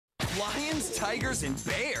Lions, tigers, and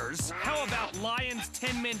bears? How about lions,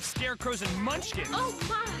 10-men, scarecrows, and munchkins? Oh,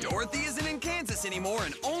 my! Dorothy isn't in Kansas anymore,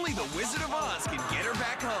 and only the Wizard of Oz can get her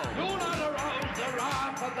back home. Do not arouse the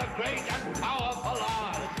wrath of the great and powerful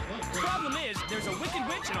Oz. Problem is, there's a wicked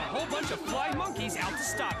witch and a whole bunch of flying monkeys out to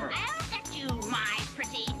stop her. I'll get you, my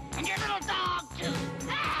pretty, and your little dog, too.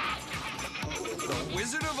 The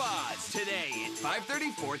Wizard of Oz, today at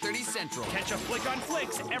 5:30, 4:30 Central. Catch a flick on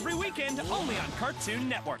Flicks every weekend, only on Cartoon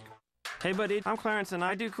Network. Hey, buddy, I'm Clarence, and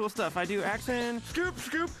I do cool stuff. I do action, scoop,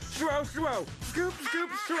 scoop, throw, throw, scoop,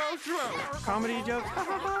 scoop, throw, throw. Comedy jokes,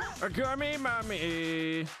 a gummy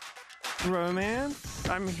mommy. Romance,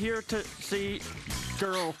 I'm here to see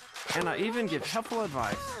girl, and I even give helpful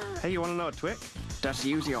advice. Hey, you want to know a trick? Just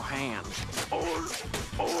use your hands.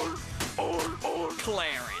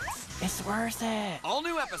 Clarence. It's worth it. All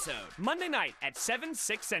new episode, Monday night at 7,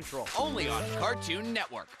 6 Central. only on Cartoon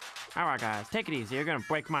Network. All right, guys, take it easy. You're gonna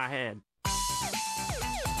break my head.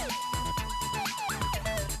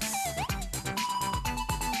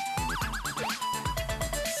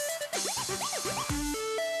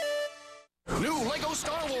 New LEGO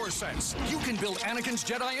Star Wars sets. You can build Anakin's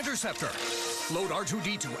Jedi Interceptor. Load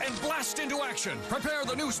R2-D2 and blast into action. Prepare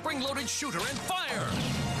the new spring-loaded shooter and fire.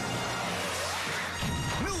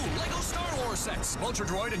 New LEGO Star Wars sets. Vulture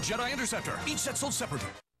Droid and Jedi Interceptor. Each set sold separately.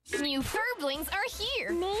 New Furblings are here!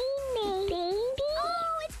 Baby.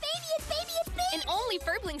 Oh, it's baby! And only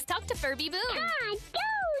Furblings talk to Furby Boom! Hi,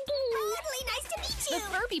 Totally nice to meet you! The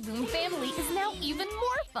Furby Boom family is now even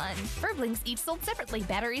more fun! Furblings each sold separately,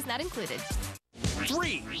 batteries not included.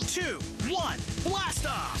 3, 2, 1, blast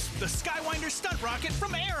off! The Skywinder stunt rocket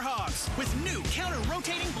from Airhogs with new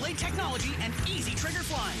counter-rotating blade technology and easy trigger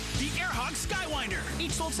flying. The Airhog Skywinder.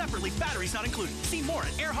 Each sold separately, batteries not included. See more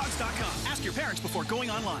at airhogs.com. Ask your parents before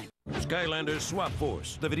going online. Skylanders Swap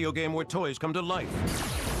Force, the video game where toys come to life.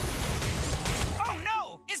 Oh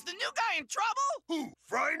no! Is the new guy in trouble? Who?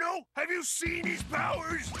 Frino? Have you seen his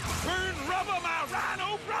powers? Burn rubber, my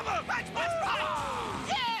rhino brother! That's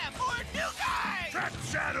yeah, more new guy! Trap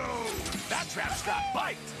Shadow! That trap's got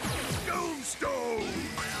bite! Doomstone!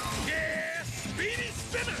 Yeah, Speedy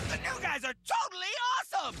Spinner! The new guys are totally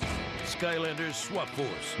awesome! Skylanders Swap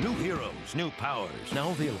Force, new heroes, new powers, now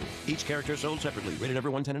available. Each character sold separately, rated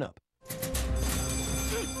everyone 10 and up.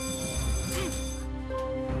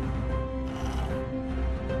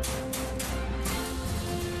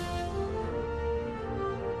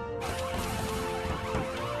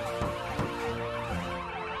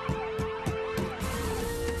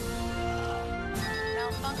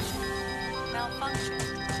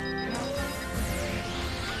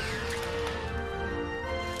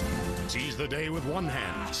 Seize the day with one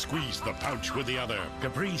hand, squeeze the pouch with the other.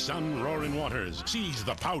 Capri Sun Roaring Waters, seize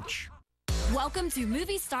the pouch. Welcome to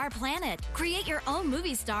Movie Star Planet. Create your own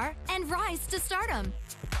movie star and rise to stardom.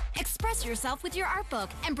 Express yourself with your art book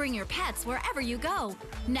and bring your pets wherever you go.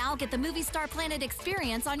 Now get the Movie Star Planet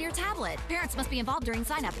experience on your tablet. Parents must be involved during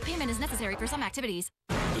sign-up. Payment is necessary for some activities.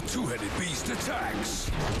 The two-headed beast attacks.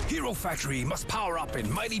 Hero Factory must power up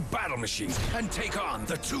in mighty battle machines and take on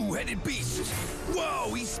the two-headed beast.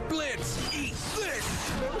 Whoa, he splits! Eat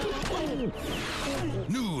this!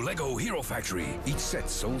 New LEGO Hero Factory. Each set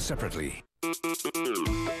sold separately.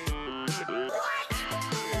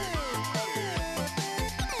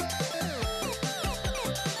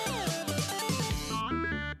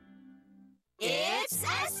 It's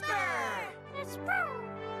Esper!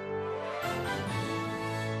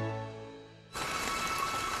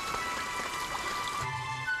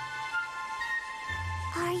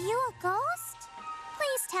 Are you a ghost?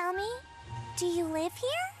 Please tell me. Do you live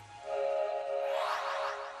here?